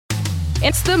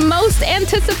It's the most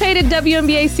anticipated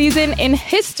WNBA season in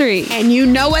history. And you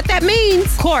know what that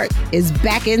means. Court is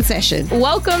back in session.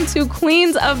 Welcome to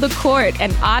Queens of the Court,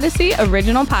 an Odyssey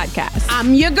original podcast.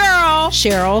 I'm your girl,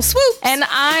 Cheryl Swoop. And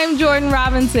I'm Jordan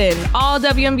Robinson. All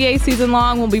WNBA season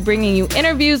long, we'll be bringing you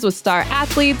interviews with star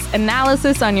athletes,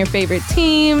 analysis on your favorite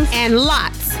teams, and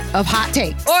lots of hot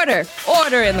takes.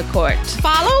 Order in the court.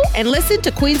 Follow and listen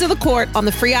to Queens of the Court on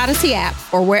the free Odyssey app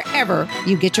or wherever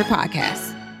you get your podcasts.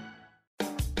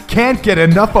 Can't get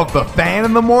enough of the fan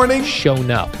in the morning? Shown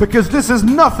up. Because this is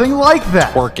nothing like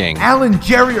that. Working. Al and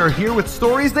Jerry are here with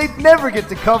stories they'd never get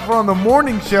to cover on the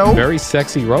morning show. Very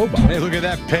sexy robot. Hey, look at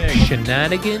that pig.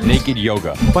 Shenanigans. Naked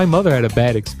yoga. My mother had a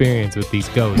bad experience with these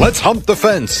ghosts. Let's hump the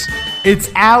fence. It's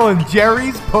Al and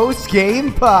Jerry's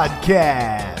post-game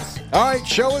podcast. All right,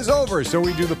 show is over, so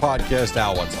we do the podcast.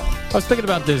 Al, what's up? I was thinking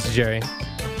about this, Jerry.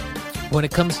 When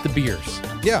it comes to beers,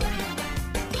 Yeah.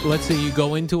 let's say you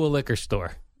go into a liquor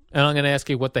store, and I'm going to ask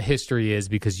you what the history is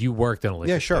because you worked in a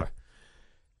liquor store. Yeah, sure.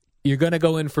 You're going to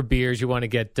go in for beers. You want to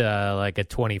get like a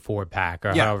 24-pack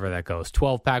or however that goes,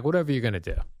 12-pack, whatever you're going to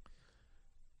do.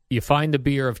 You find the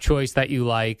beer of choice that you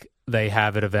like. They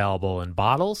have it available in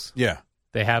bottles. Yeah.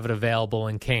 They have it available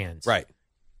in cans. Right.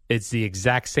 It's the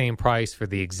exact same price for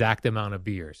the exact amount of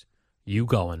beers. You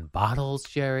go in bottles,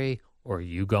 Jerry, or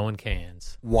you go in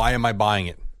cans? Why am I buying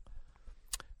it?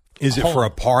 Is it Home. for a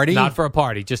party? Not for a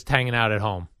party, just hanging out at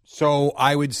home. So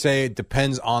I would say it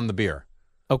depends on the beer.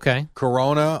 Okay.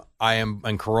 Corona,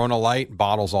 and Corona Light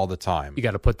bottles all the time. You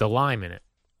got to put the lime in it.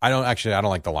 I don't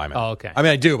like the lime in it. Oh, okay. I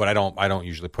mean, I do, but I don't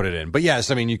usually put it in. But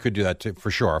yes, I mean, you could do that too, for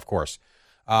sure, of course.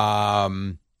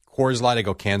 Coors Light, I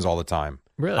go cans all the time.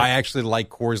 Really? I actually like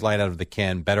Coors Light out of the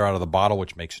can better out of the bottle,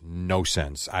 which makes no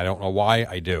sense. I don't know why.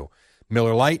 I do.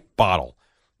 Miller Lite, bottle.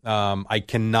 I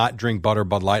cannot drink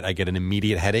Bud Light. I get an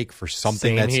immediate headache for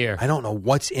something Same here. I don't know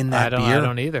what's in that beer. I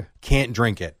don't either. Can't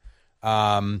drink it.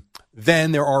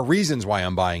 Then there are reasons why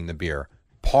I'm buying the beer.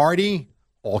 Party,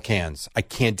 all cans. I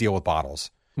can't deal with bottles.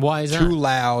 Why is that? Too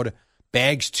loud,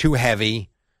 bags too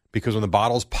heavy, because when the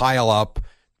bottles pile up,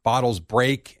 bottles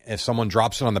break. If someone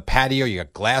drops it on the patio, you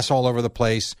got glass all over the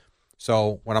place.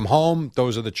 So when I'm home,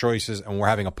 those are the choices, and we're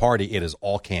having a party, it is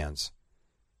all cans.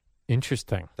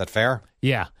 Interesting. That fair?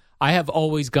 Yeah. I have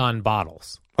always gone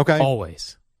bottles. Okay.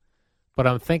 Always. But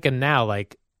I'm thinking now,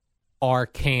 like, are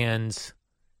cans...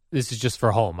 This is just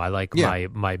for home. I like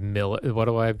my Miller... What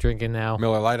do I have drinking now?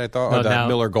 Miller Lite, I thought? No, Or now-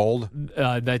 Miller Gold?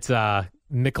 That's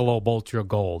Michelob Ultra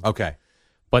Gold. Okay.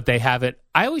 But they have it...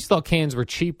 I always thought cans were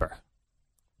cheaper.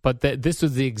 But this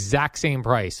was the exact same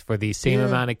price for the same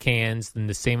amount of cans and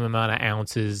the same amount of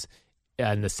ounces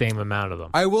and the same amount of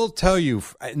them. I will tell you,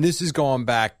 and this is going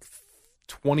back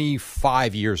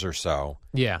 25 years or so.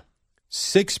 Yeah.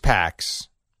 6-packs,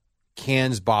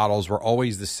 cans, bottles were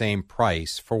always the same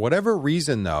price. For whatever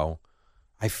reason, though,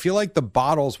 I feel like the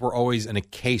bottles were always in a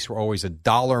case were always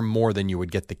 $1 more than you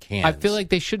would get the cans. I feel like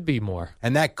they should be more.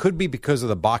 And that could be because of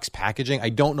the box packaging. I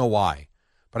don't know why.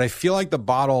 But I feel like the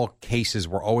bottle cases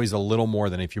were always a little more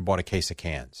than if you bought a case of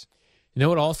cans. You know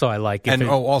what also I like?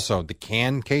 Also, the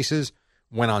can cases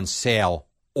went on sale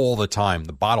all the time.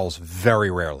 The bottles,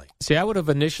 very rarely. See, I would have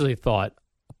initially thought,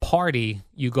 party,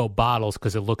 you go bottles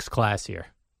because it looks classier.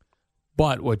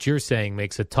 But what you're saying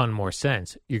makes a ton more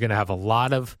sense. You're going to have a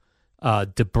lot of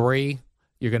debris.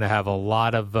 You're going to have a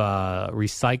lot of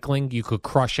recycling. You could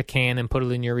crush a can and put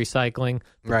it in your recycling.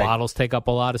 The Right. bottles take up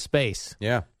a lot of space.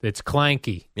 Yeah. It's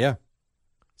clanky. Yeah.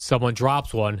 Someone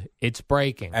drops one, it's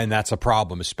breaking. And that's a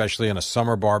problem, especially in a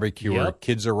summer barbecue where Yep.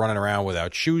 kids are running around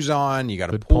without shoes on. You got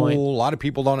a Good pool. point. A lot of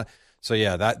people don't. So,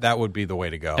 yeah, that would be the way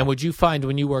to go. And would you find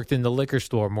when you worked in the liquor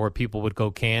store, more people would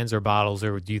go cans or bottles,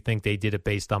 or do you think they did it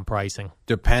based on pricing?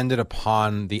 Depended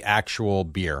upon the actual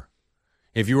beer.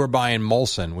 If you were buying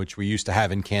Molson, which we used to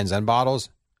have in cans and bottles,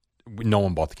 no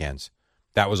one bought the cans.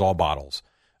 That was all bottles.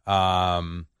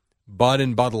 Bud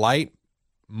and Bud Light,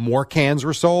 more cans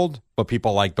were sold, but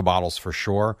people liked the bottles for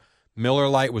sure. Miller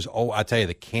Lite was, I tell you,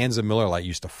 the cans of Miller Lite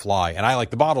used to fly. And I like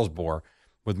the bottles more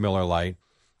with Miller Lite.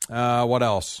 What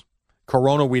else?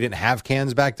 Corona, we didn't have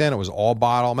cans back then. It was all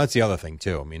bottle. That's the other thing,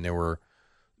 too. I mean,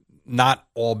 not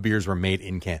all beers were made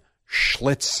in can.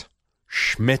 Schlitz,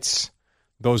 Schmitz,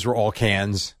 those were all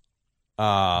cans.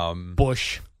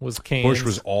 Busch was cans. Busch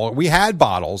was all. We had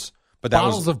bottles, but that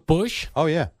bottles of Busch. Oh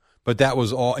yeah, but that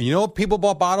was all. You know, people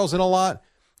bought bottles in a lot.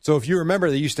 So if you remember,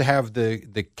 they used to have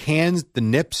the cans, the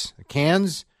nips,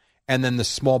 cans, and then the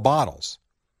small bottles.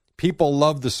 People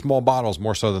love the small bottles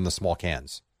more so than the small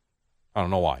cans. I don't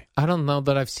know why. I don't know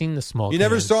that I've seen the small. You cans.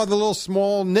 never saw the little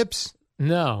small nips?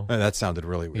 No. Oh, that sounded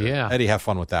really weird. Yeah. Eddie, have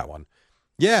fun with that one.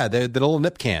 Yeah, the little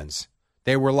nip cans.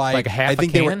 They were like half I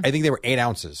think a they were. can? I think they were 8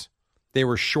 ounces. They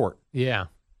were short. Yeah.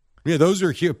 Yeah, those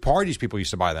are huge. Parties people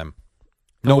used to buy them.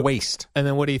 No waste. And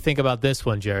then what do you think about this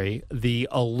one, Jerry? The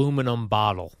aluminum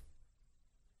bottle.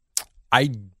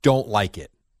 I don't like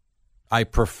it. I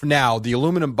prefer now the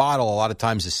aluminum bottle. A lot of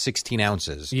times is 16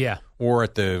 ounces. Yeah. Or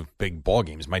at the big ball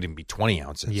games, might even be 20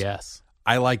 ounces. Yes.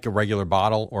 I like a regular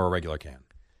bottle or a regular can.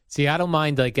 See, I don't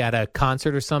mind like at a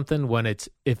concert or something when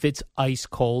if it's ice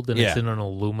cold and it's in an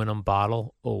aluminum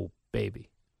bottle. Oh, baby.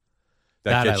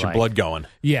 That gets I your like. blood going.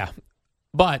 Yeah.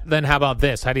 But then how about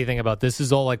this? How do you think about this? This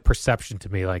is all like perception to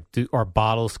me. Like, are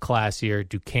bottles classier?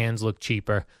 Do cans look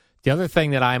cheaper? The other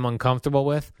thing that I'm uncomfortable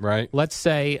with, Right. let's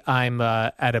say I'm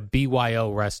at a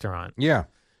BYO restaurant. Yeah.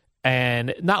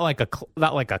 And not like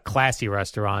a classy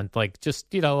restaurant, like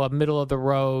just, a middle of the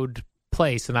road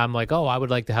place. And I'm like, oh, I would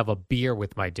like to have a beer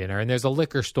with my dinner. And there's a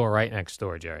liquor store right next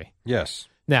door, Jerry. Yes.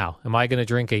 Now, am I going to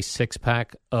drink a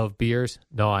 6-pack of beers?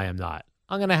 No, I am not.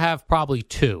 I'm going to have probably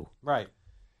 2. Right.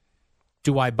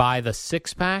 Do I buy the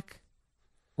 6-pack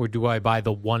or do I buy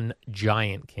the one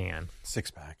giant can?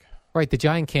 6-pack. Right, the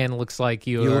giant can looks like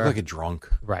You look like a drunk.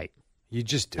 Right. You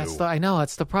just do. I know,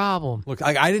 that's the problem. Look,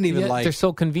 I didn't even like. They're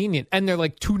so convenient, and they're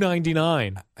like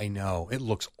 $2.99. I know it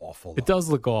looks awful. It does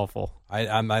look awful.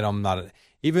 I'm not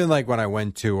even like when I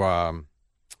went to when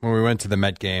we went to the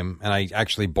Met game, and I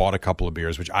actually bought a couple of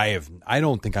beers, which I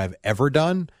don't think I've ever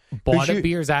done. Bought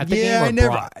beers at the game? Or I never.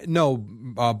 brought? No,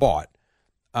 bought.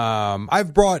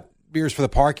 I've brought beers for the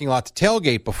parking lot to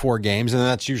tailgate before games, and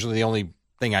that's usually the only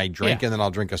thing I drink, and then I'll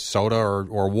drink a soda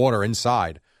or water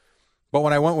inside. But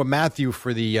when I went with Matthew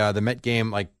for the Met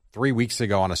game like 3 weeks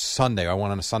ago on a Sunday, I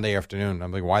went on a Sunday afternoon.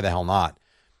 I'm like, why the hell not?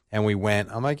 And we went.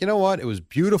 I'm like, you know what? It was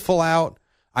beautiful out.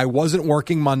 I wasn't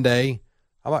working Monday.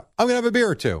 I'm like, I'm going to have a beer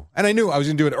or two. And I knew I was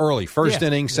going to do it early. First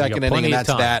inning, second inning, and that's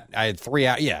that. I had 3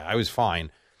 out. Yeah, I was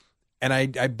fine. And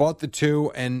I bought the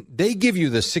 2, and they give you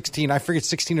the 16. I forget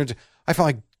 16 or 2. I felt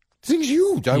like, this thing's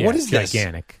huge. What is this?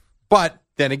 Gigantic. But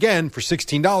then again, for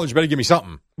 $16, you better give me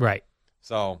something. Right.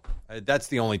 So that's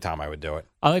the only time I would do it.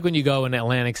 I like when you go in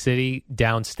Atlantic City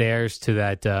downstairs to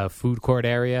that food court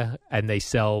area and they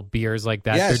sell beers like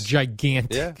that. Yes. They're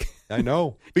gigantic. Yeah, I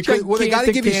know. Because they got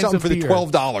to give you something for the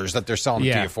 $12 that they're selling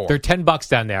it to you for. They're $10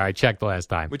 down there. I checked last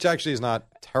time. Which actually is not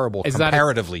terrible It's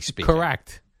comparatively speaking.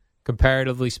 Correct.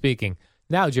 Comparatively speaking.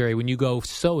 Now, Jerry, when you go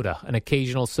soda, an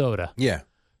occasional soda, Yeah.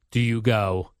 do you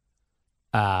go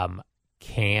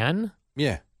can,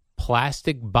 Yeah.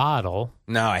 plastic bottle,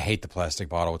 No, I hate the plastic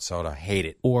bottle with soda. I hate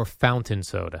it. or fountain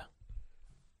soda?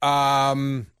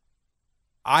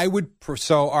 I would.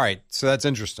 All right. So that's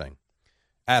interesting.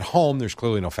 At home, there's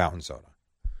clearly no fountain soda.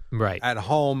 Right. At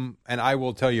home, and I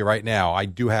will tell you right now, I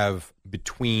do have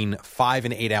between 5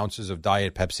 and 8 ounces of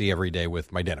Diet Pepsi every day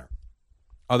with my dinner.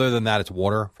 Other than that, it's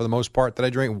water for the most part that I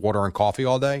drink, water and coffee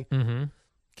all day. Mm-hmm.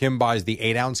 Kim buys the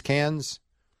 8-ounce cans,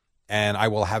 and I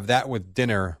will have that with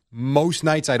dinner. Most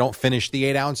nights, I don't finish the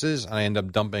 8 ounces, and I end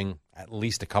up dumping at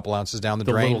least a couple ounces down the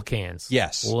drain. Little cans.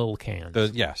 Yes. Little cans.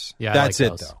 Yes. Yeah, That's I it,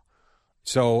 like those. though.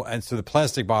 So the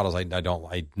plastic bottles,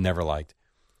 I never liked.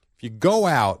 If you go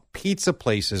out, pizza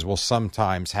places will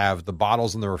sometimes have the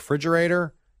bottles in the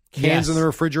refrigerator, cans in the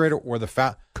refrigerator, or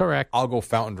the Correct. I'll go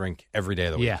fountain drink every day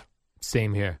of the week. Yeah.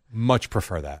 Same here. Much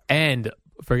prefer that. And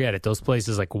forget it. Those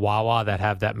places like Wawa that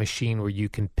have that machine where you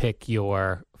can pick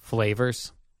your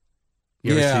flavors.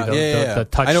 You ever see the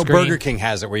touch I know screen? Burger King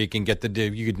has it where you can get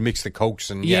you could mix the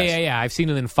Cokes and Yeah. I've seen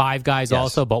it in Five Guys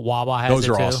also, but Wawa has Those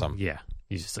it are too. awesome. Yeah.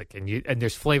 You just like and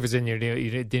there's flavors in there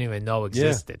you didn't even know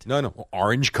existed. Yeah. No.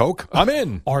 Orange Coke? I'm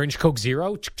in. Orange Coke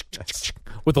Zero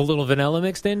with a little vanilla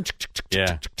mixed in.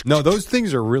 Yeah. No, those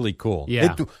things are really cool.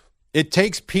 Yeah. It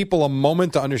takes people a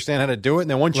moment to understand how to do it,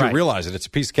 and then once you Right. realize it, it's a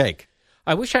piece of cake.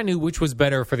 I wish I knew which was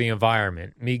better for the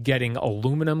environment, me getting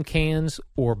aluminum cans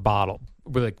or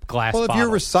like glass Well, if bottles. you're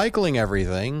recycling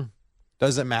everything,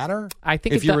 does it matter? I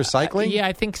think if you're recycling?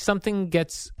 I think something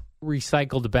gets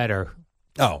recycled better.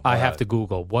 Oh, I have to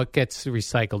Google what gets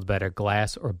recycled better,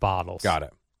 glass or bottles. Got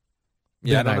it.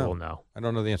 Yeah, Then I don't know. will know. I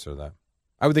don't know the answer to that.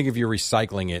 I would think if you're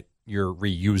recycling it, you're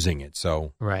reusing it,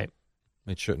 so Right.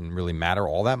 it shouldn't really matter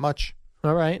all that much.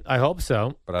 All right. I hope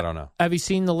so. But I don't know. Have you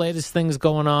seen the latest things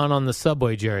going on the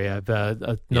subway, Jerry? I've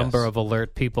a number of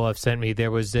alert people have sent me.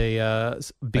 There was a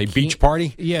beach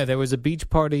party? Yeah, there was a beach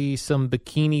party. Some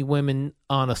bikini women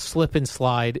on a slip and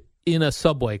slide in a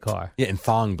subway car. Yeah, in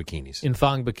thong bikinis. In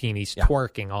thong bikinis, Yeah.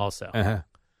 twerking also. Uh-huh.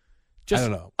 Just I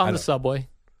don't know. on the subway.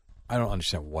 I don't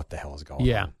understand what the hell is going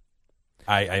Yeah. on.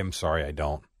 I am sorry, I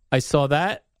don't. I saw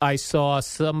that. I saw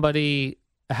somebody,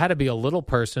 it had to be a little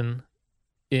person,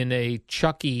 in a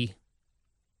Chucky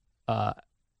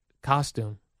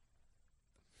costume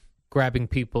grabbing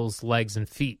people's legs and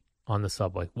feet on the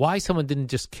subway. Why someone didn't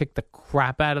just kick the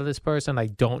crap out of this person, I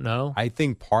don't know. I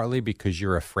think partly because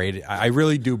you're afraid. I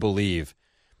really do believe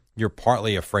you're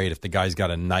partly afraid if the guy's got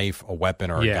a knife, a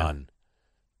weapon, or a gun,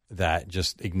 that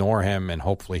just ignore him and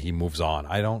hopefully he moves on.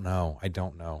 I don't know.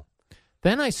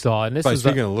 Then I saw, and this But is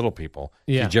speaking of little people,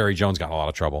 Yeah. Jerry Jones got in a lot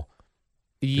of trouble.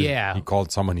 yeah, He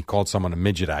called someone a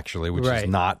midget, actually, which Right. is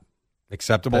not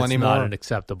acceptable that's anymore. not an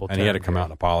acceptable and he had to term come here. out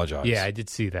and apologize. Yeah, I did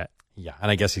see that. Yeah,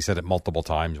 and I guess he said it multiple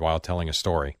times while telling a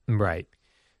story. Right.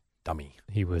 Dummy,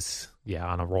 He was,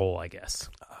 on a roll, I guess.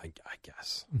 I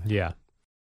guess. Yeah.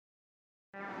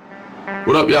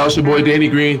 What up, y'all? It's your boy Danny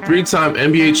Green, 3-time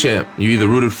NBA champ. You either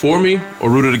rooted for me or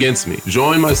rooted against me.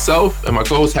 Join myself and my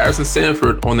co-host Harrison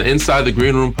Sanford on the Inside the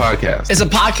Green Room podcast. It's a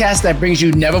podcast that brings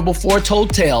you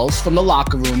never-before-told tales from the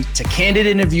locker room to candid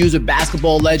interviews with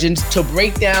basketball legends to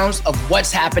breakdowns of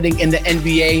what's happening in the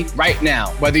NBA right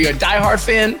now. Whether you're a diehard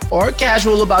fan or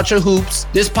casual about your hoops,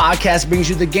 this podcast brings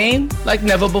you the game like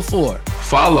never before.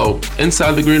 Follow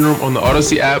Inside the Green Room on the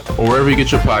Odyssey app or wherever you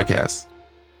get your podcasts.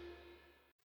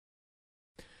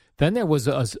 Then there was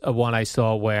a one I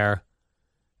saw where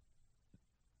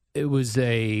there was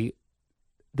a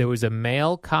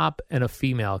male cop and a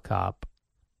female cop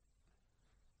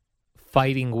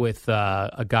fighting with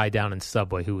a guy down in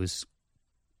Subway who was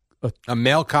A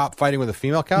male cop fighting with a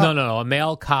female cop? no, a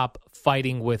male cop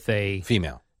fighting with a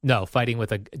Female fighting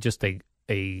with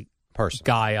a person.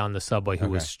 guy on the subway who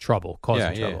Okay. was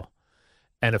causing Yeah. trouble,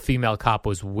 and a female cop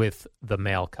was with the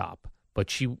male cop,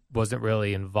 but she wasn't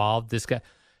really involved. This guy,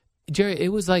 Jerry, it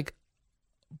was like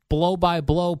blow by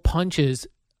blow punches,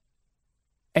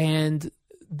 and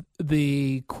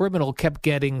the criminal kept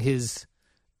getting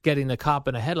the cop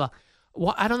in a headlock.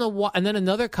 Well, I don't know why. And then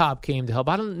another cop came to help.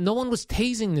 No one was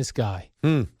tasing this guy.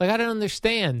 Like, I don't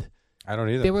understand. I don't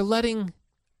either. They were letting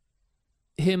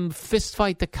him fist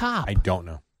fight the cop. I don't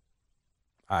know.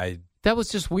 That was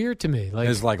just weird to me. Like,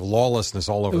 There's like lawlessness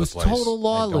all over it the was place. total I don't know.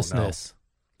 lawlessness.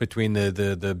 Between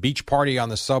the beach party on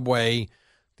the subway,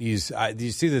 do you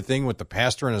see the thing with the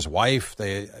pastor and his wife?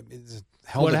 They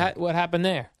held What happened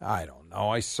there? I don't know.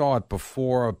 I saw it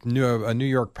before. A New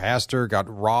York pastor got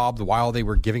robbed while they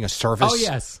were giving a service. Oh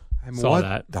yes, I mean, saw what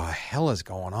that. the hell is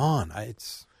going on?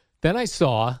 Then I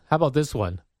saw. How about this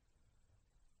one?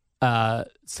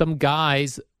 Some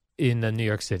guys in New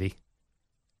York City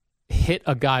hit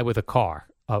a guy with a car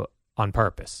on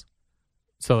purpose,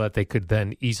 so that they could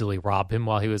then easily rob him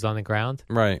while he was on the ground.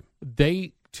 Right.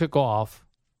 They took off.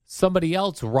 Somebody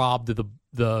else robbed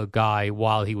the guy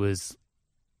while he was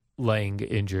laying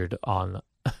injured on.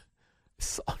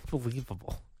 It's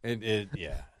unbelievable.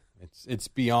 It's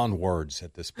beyond words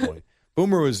at this point.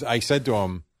 Boomer I said to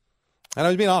him, and I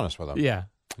was being honest with him. Yeah.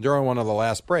 During one of the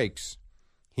last breaks,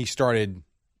 he started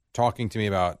talking to me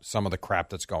about some of the crap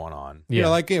that's going on.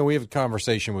 Yeah. We have a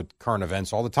conversation with current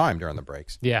events all the time during the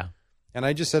breaks. Yeah. And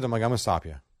I just said to him, I'm going to stop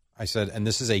you. I said, and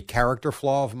this is a character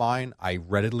flaw of mine. I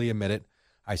readily admit it.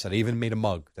 I said, I even made a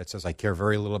mug that says I care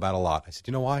very little about a lot. I said,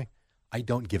 you know why? I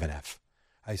don't give an F.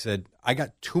 I said, I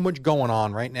got too much going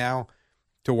on right now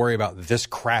to worry about this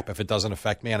crap if it doesn't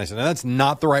affect me. And I said, and that's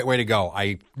not the right way to go.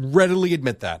 I readily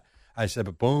admit that. I said,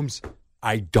 but Booms,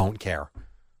 I don't care.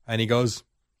 And he goes,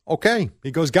 okay.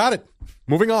 He goes, got it.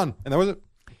 Moving on. And that was it.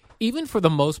 Even for the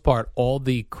most part, all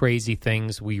the crazy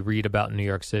things we read about in New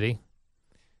York City,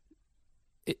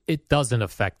 it doesn't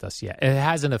affect us yet. It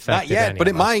hasn't affected Not yet, any but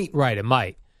of it us. might. Right, it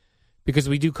might. Because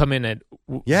we do come in at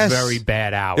Yes. very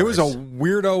bad hours. There was a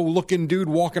weirdo-looking dude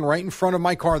walking right in front of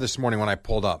my car this morning when I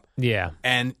pulled up. Yeah.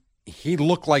 And he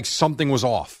looked like something was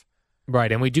off.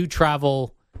 Right, and we do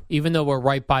travel, even though we're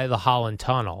right by the Holland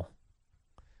Tunnel,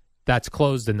 that's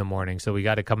closed in the morning, so we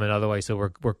got to come another way, so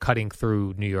we're cutting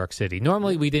through New York City.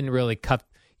 Normally, we didn't really cut,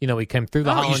 we came through the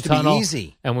No, it Holland used to be Tunnel,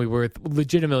 easy. and we were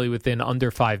legitimately within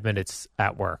under 5 minutes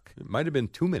at work. It might have been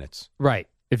 2 minutes. Right.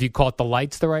 If you caught the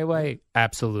lights the right way,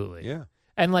 absolutely. Yeah.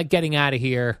 And like getting out of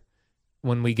here,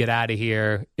 when we get out of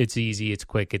here, it's easy, it's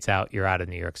quick, it's out, you're out of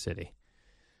New York City.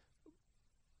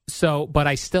 So, but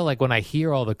I still, like, when I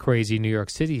hear all the crazy New York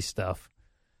City stuff,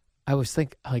 I was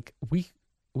thinking, like,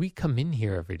 we come in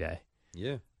here every day.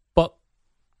 Yeah. But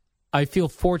I feel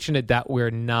fortunate that we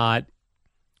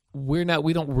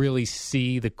don't really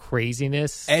see the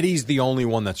craziness. Eddie's the only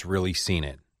one that's really seen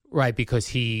it. Right, because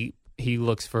he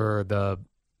looks for the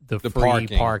free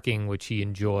parking, which he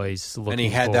enjoys looking for. And he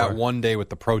had that one day with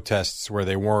the protests where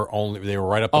they were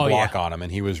right up the block on him,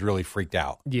 and he was really freaked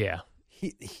out. Yeah.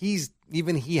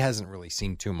 He hasn't really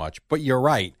seen too much. But you're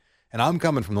right. And I'm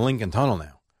coming from the Lincoln Tunnel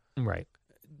now. Right.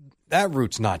 That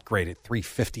route's not great at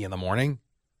 3:50 in the morning.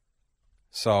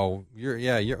 So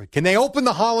can they open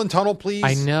the Holland Tunnel, please?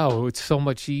 I know. It's so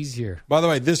much easier. By the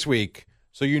way, this week,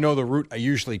 so you know the route I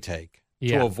usually take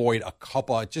Yeah. to avoid a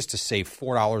couple, just to save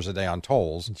 $4 a day on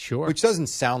tolls. Sure. Which doesn't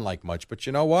sound like much, but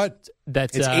you know what?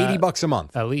 It's $80 a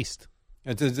month. At least.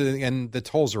 And the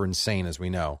tolls are insane, as we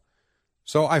know.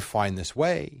 So I find this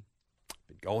way.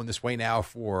 Been going this way now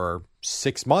for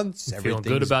 6 months. Feeling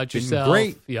good about been yourself.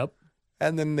 Great. Yep.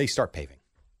 And then they start paving.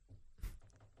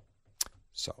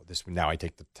 So now I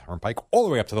take the turnpike all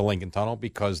the way up to the Lincoln Tunnel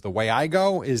because the way I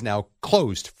go is now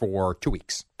closed for 2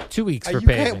 weeks. 2 weeks for You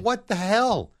can't- paving. What the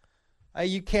hell?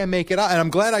 You can't make it up. And I'm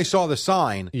glad I saw the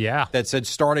sign Yeah. that said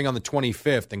starting on the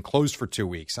 25th and closed for 2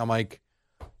 weeks. I'm like,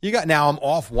 now I'm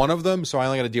off one of them, so I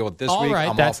only got to deal with this All week. right,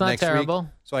 I'm that's off not next terrible. week,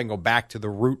 so I can go back to the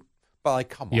route. But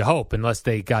come on. You hope, unless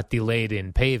they got delayed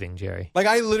in paving, Jerry.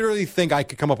 I literally think I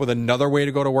could come up with another way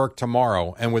to go to work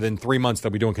tomorrow, and within 3 months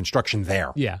they'll be doing construction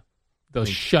there. Yeah. They'll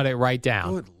shut it right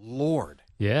down. Good Lord.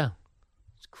 Yeah.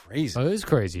 It's crazy. Oh, it is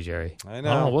crazy, Jerry. I don't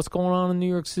know. what's going on in New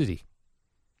York City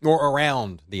Or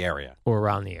around the area. or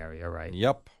around the area, right?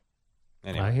 Yep.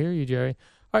 Anyway. I hear you, Jerry.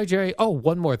 All right, Jerry. Oh,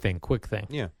 one more thing, quick thing.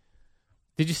 Yeah.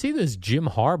 Did you see this Jim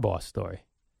Harbaugh story?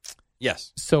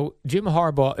 Yes. So Jim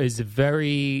Harbaugh is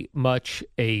very much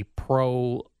a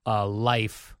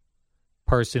pro-life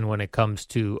person when it comes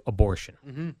to abortion.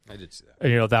 Mm-hmm. I did see that.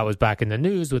 And, that was back in the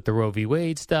news with the Roe v.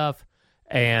 Wade stuff.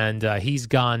 And he's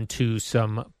gone to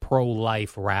some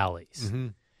pro-life rallies. Mm-hmm.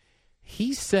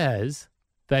 He says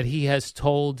that he has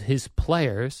told his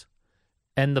players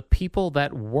and the people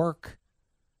that work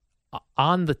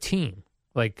on the team,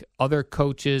 like other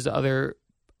coaches,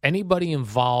 anybody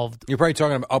involved. You're probably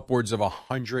talking about upwards of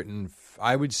 100, and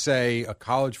I would say a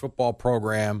college football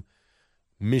program.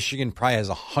 Michigan probably has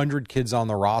 100 kids on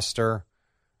the roster.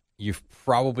 You've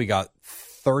probably got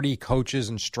 30 coaches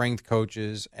and strength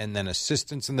coaches, and then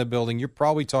assistants in the building. You're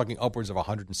probably talking upwards of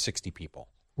 160 people.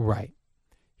 Right.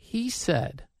 He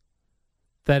said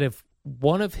that if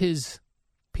one of his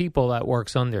people that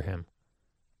works under him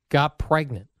got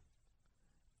pregnant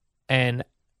and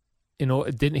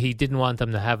he didn't want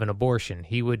them to have an abortion,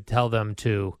 he would tell them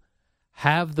to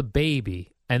have the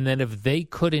baby, and then if they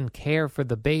couldn't care for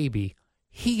the baby,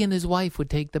 he and his wife would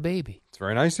take the baby. It's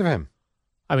very nice of him.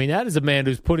 I mean, that is a man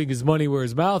who's putting his money where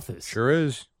his mouth is. Sure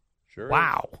is. Sure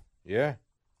Wow. is. Yeah.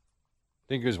 I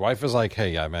think his wife is like,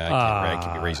 hey, I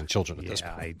can't be raising children at this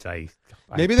point.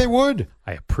 Maybe they would.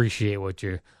 I appreciate what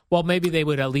you're... Well, maybe they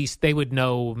would they would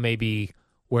know maybe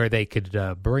where they could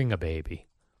bring a baby.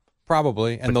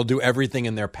 Probably. And they'll do everything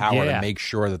in their power Yeah. to make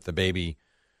sure that the baby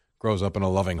grows up in a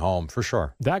loving home, for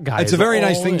sure. That guy It's is a very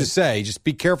nice all thing in. to say. Just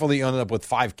be careful that you end up with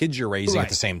 5 kids you're raising Right. at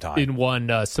the same time. In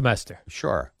one semester.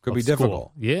 Sure. Could of be school.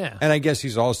 difficult. Yeah. And I guess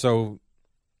he's also,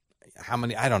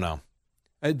 I don't know.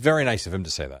 It's very nice of him to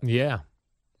say that. Yeah.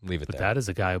 Leave it But there. that is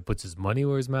a guy who puts his money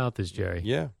where his mouth is, Jerry.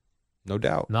 Yeah, no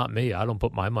doubt. Not me. I don't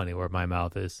put my money where my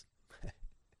mouth is.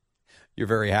 You're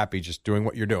very happy just doing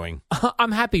what you're doing.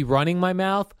 I'm happy running my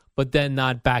mouth, but then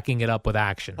not backing it up with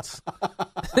actions.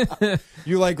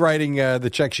 You like writing the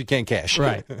checks you can't cash.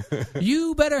 Right.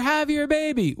 You better have your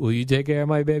baby. Will you take care of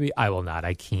my baby? I will not.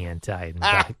 I can't. I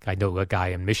know a guy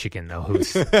in Michigan, though,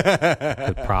 who's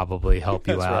could probably help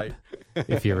you That's out right.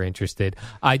 if you're interested.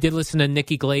 I did listen to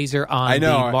Nikki Glazer on I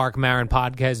know. the Mark Maron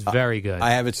podcast. Very good.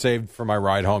 I have it saved for my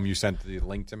ride home. You sent the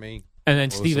link to me. And then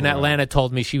What was Stephen the- Atlanta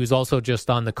told me she was also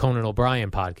just on the Conan O'Brien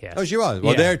podcast. Oh, she was.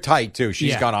 Well, Yeah. they're tight, too.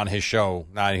 She's Yeah. gone on his show.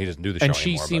 Nah, he doesn't do the show And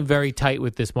she anymore. seemed very tight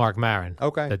with this Mark Maron.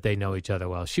 Okay. That they know each other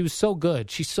well. She was so good.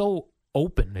 She's so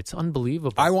open. It's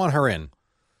unbelievable. I want her in.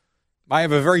 I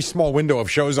have a very small window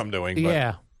of shows I'm doing. But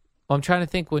Yeah. Well, I'm trying to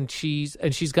think when she's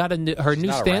got her new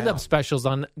not stand-up around. specials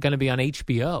going to be on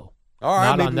HBO. All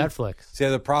right, not on maybe- Netflix. See,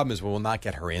 the problem is we'll not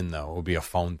get her in, though. It will be a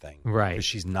phone thing. Right. Because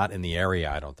she's not in the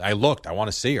area, I don't think. I looked. I want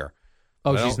to see her.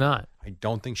 Oh, But I she's don't- not. I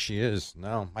don't think she is.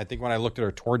 No. I think when I looked at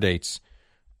her tour dates,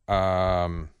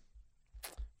 I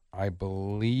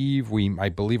believe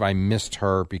I missed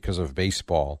her because of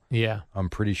baseball. Yeah. I'm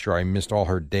pretty sure I missed all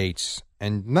her dates,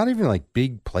 and not even like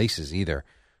big places either,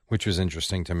 which was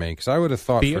interesting to me because I would have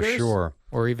thought Theaters? for sure.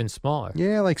 Or even smaller.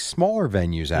 Yeah, like smaller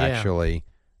venues actually.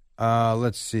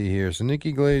 Let's see here. So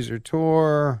Nikki Glazer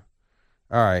tour.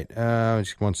 All right,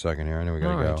 just 1 second here. I know we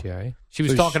gotta All right, go. Jerry. She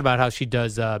was So talking about how she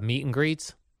does meet and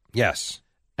greets, Yes.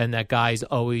 and that guy's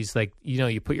always like,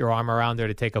 you put your arm around her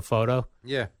to take a photo.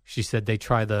 Yeah. She said they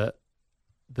try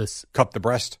this Cup the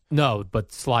breast. no,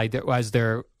 but slide their, as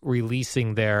they're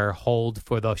releasing their hold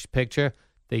for the picture,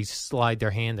 they slide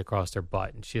their hand across their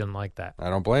butt, and she didn't like that. I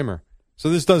don't blame her. So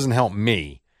this doesn't help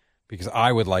me because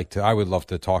I would love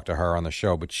to talk to her on the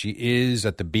show, but she is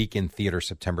at the Beacon Theater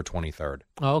September 23rd.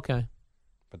 Oh, okay.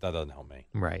 but that doesn't help me.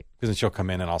 Right. Because then she'll come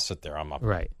in and I'll sit there. I'm up.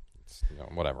 Right.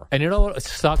 Whatever. And you know what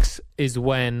sucks is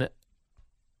when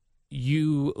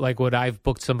you, like when I've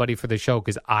booked somebody for the show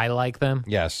because I like them.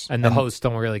 Yes. And the hosts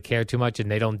don't really care too much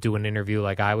and they don't do an interview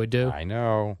like I would do. I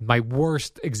know. My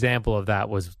worst example of that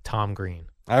was Tom Green.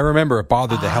 I remember it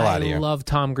bothered the hell out of you. I love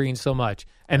Tom Green so much.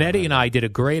 And Eddie and I did a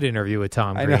great interview with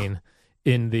Tom Green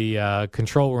in the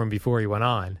control room before he went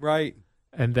on. Right.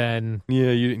 And then...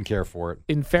 Yeah, you didn't care for it.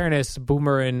 In fairness,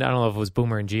 Boomer and... I don't know if it was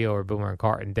Boomer and Gio or Boomer and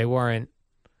Carton. They weren't...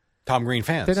 Tom Green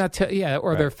fans. They're not...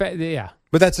 Right. Yeah.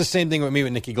 But that's the same thing with me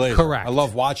with Nikki Glaser. Correct. I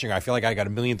love watching her. I feel like I got a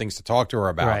million things to talk to her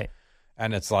about. Right.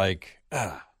 And it's like...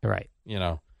 right. You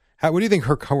know... what do you think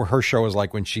her show is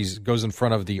like when she goes in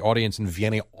front of the audience in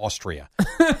Vienna, Austria?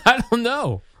 I don't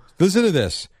know. Listen to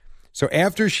this. So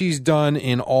after she's done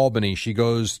in Albany, she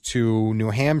goes to New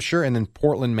Hampshire and then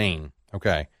Portland, Maine.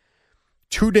 Okay.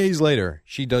 2 days later,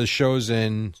 she does shows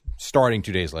starting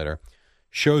 2 days later,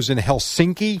 shows in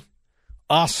Helsinki,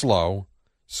 Oslo,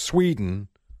 Sweden,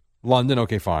 London,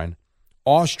 okay, fine,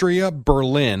 Austria,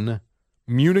 Berlin,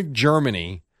 Munich,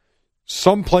 Germany,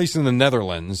 someplace in the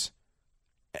Netherlands,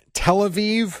 Tel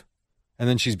Aviv, and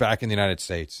then she's back in the United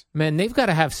States. Man, they've got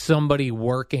to have somebody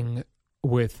working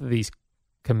with these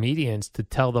comedians to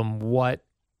tell them what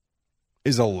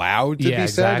is allowed to be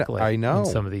exactly, said. I know. In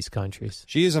some of these countries.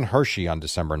 She is in Hershey on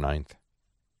December 9th,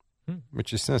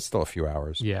 which is still a few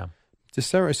hours. Yeah.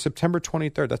 September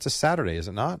 23rd. That's a Saturday, is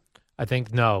it not? I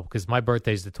think no, because my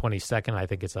birthday's the 22nd. I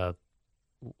think it's a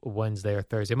Wednesday or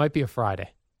Thursday. It might be a Friday.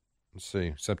 Let's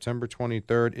see. September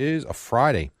 23rd is a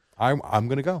Friday. I'm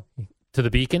going to go. To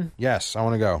the Beacon? Yes, I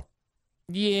want to go.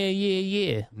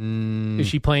 Yeah. Is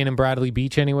she playing in Bradley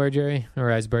Beach anywhere, Jerry?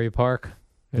 Or Asbury Park?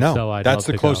 If no, so, that's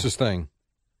the closest thing.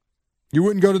 You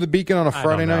wouldn't go to the Beacon on a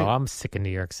Friday night? I'm sick of New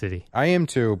York City. I am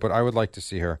too, but I would like to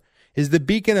see her. Is the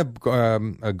Beacon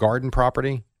a garden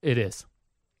property? It is.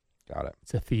 Got it.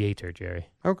 It's a theater, Jerry.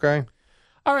 Okay.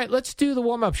 All right, let's do the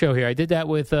warm-up show here. I did that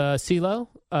with CeeLo.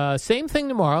 Same thing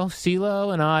tomorrow.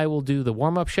 CeeLo and I will do the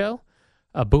warm-up show.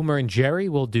 Boomer and Jerry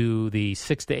will do the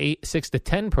 6 to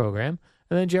 10 program.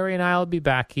 And then Jerry and I will be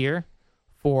back here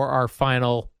for our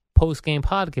final post-game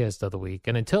podcast of the week.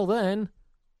 And until then,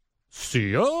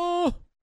 see ya!